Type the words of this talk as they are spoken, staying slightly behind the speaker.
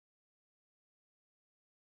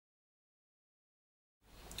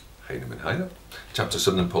Heinemann Higher. Chapter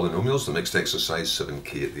 7 in Polynomials, the mixed exercise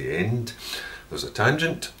 7k at the end. There's a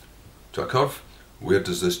tangent to a curve. Where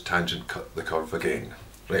does this tangent cut the curve again?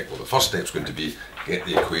 Right, well the first step is going to be get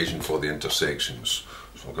the equation for the intersections.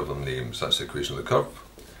 So I'll give them names. That's the equation of the curve.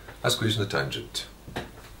 That's the equation of the tangent.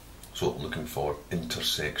 So I'm looking for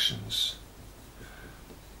intersections.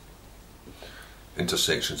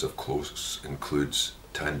 Intersections of close includes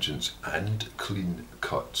tangents and clean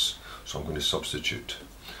cuts. So I'm going to substitute.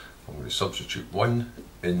 I'm going to substitute 1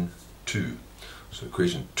 in 2. So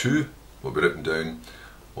equation 2 will be written down,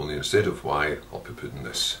 only instead of y, I'll be putting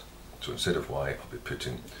this. So instead of y, I'll be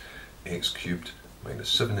putting x cubed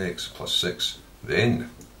minus 7x plus 6,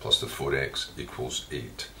 then plus the 4x equals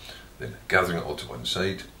 8. Then gathering it all to one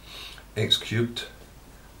side, x cubed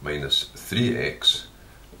minus 3x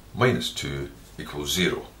minus 2 equals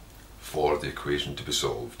 0 for the equation to be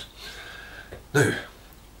solved. Now,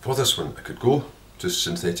 for this one, I could go to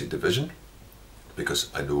synthetic division because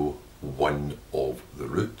I know one of the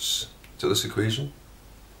roots to this equation.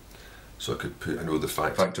 So I could put, I know the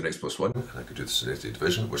factor x plus 1, and I could do the synthetic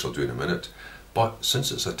division, which I'll do in a minute. But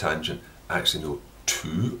since it's a tangent, I actually know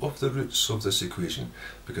two of the roots of this equation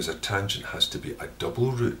because a tangent has to be a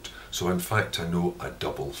double root. So in fact, I know a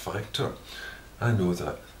double factor. I know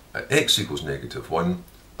that at x equals -1,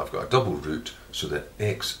 I've got a double root, so that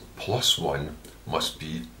x plus 1 must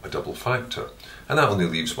be a double factor. And that only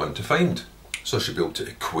leaves 1 to find. So I should be able to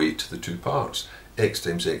equate the two parts. X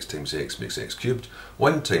times x times x makes x cubed.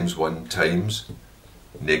 1 times 1 times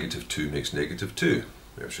 -2 makes -2.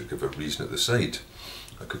 Maybe I should give a reason at the side.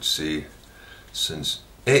 I could say, since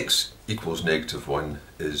x equals -1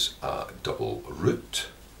 is a double root,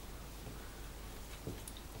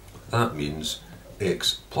 that means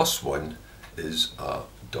x plus 1 is a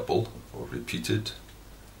double or repeated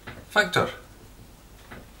factor.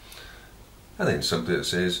 And then simply it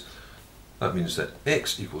says, that means that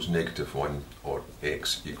x equals -1 or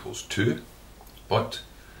x equals 2, but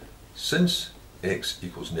since x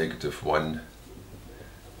equals -1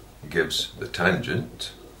 gives the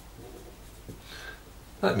tangent,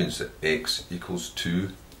 that means that x equals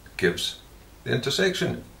 2 gives the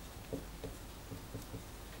intersection.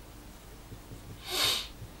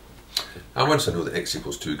 And once I know that x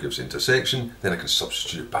equals 2 gives the intersection, then I can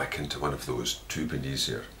substitute it back into one of those two beneath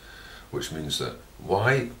here, which means that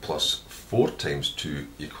y plus 4 times 2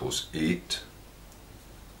 equals 8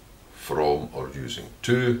 from or using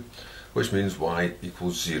 2, which means y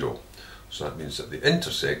equals 0. So that means that the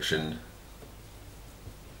intersection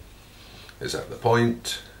is at the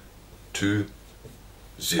point 2,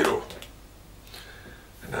 0.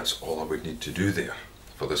 And that's all I would need to do there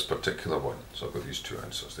for this particular one. So I've got these two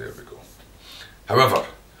answers, there we go. However,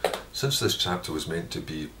 since this chapter was meant to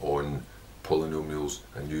be on polynomials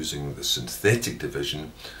and using the synthetic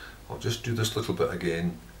division, I'll just do this little bit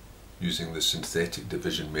again using the synthetic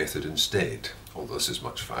division method instead, although this is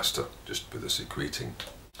much faster just with this equating.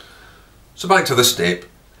 So back to this step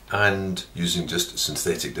and using just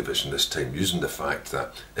synthetic division this time, using the fact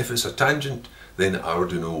that if it's a tangent, then I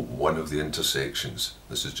already know one of the intersections.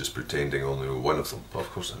 This is just pretending I only know one of them. Well,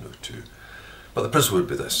 of course I know two. But the principle would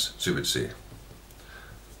be this. So you would say,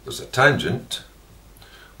 there's a tangent,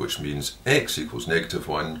 which means x equals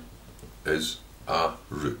 -1 is a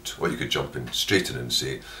root. Or you could jump in straight in and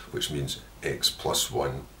say, which means x plus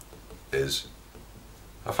 1 is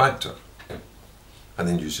a factor. And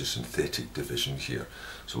then use your synthetic division here.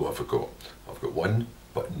 So what have I got? I've got 1,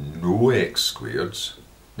 but no x squareds,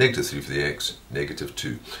 -3 for the x,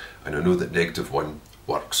 -2. And I know that -1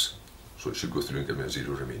 works. So it should go through and give me a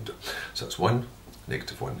 0 remainder. So that's 1,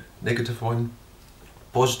 -1, -1,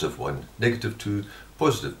 +1, -2,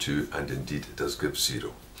 +2, and indeed it does give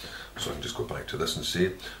 0. So I can just go back to this and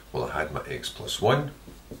say, well, I had my x plus 1,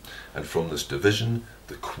 and from this division,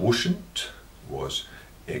 the quotient was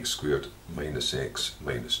x squared minus x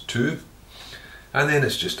minus 2, and then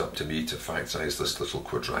it's just up to me to factorize this little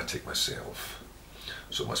quadratic myself.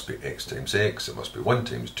 So it must be x times x, it must be 1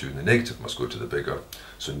 times 2, and the negative must go to the bigger.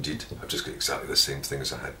 So indeed, I've just got exactly the same thing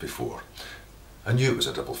as I had before. I knew it was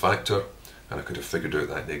a double factor, and I could have figured out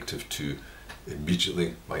that -2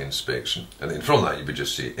 immediately by inspection. And then from that you would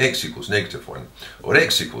just say x equals -1 or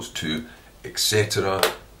x equals 2, etc.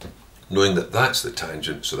 Knowing that that's the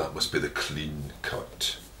tangent, so that must be the clean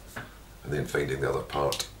cut. And then finding the other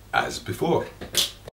part as before.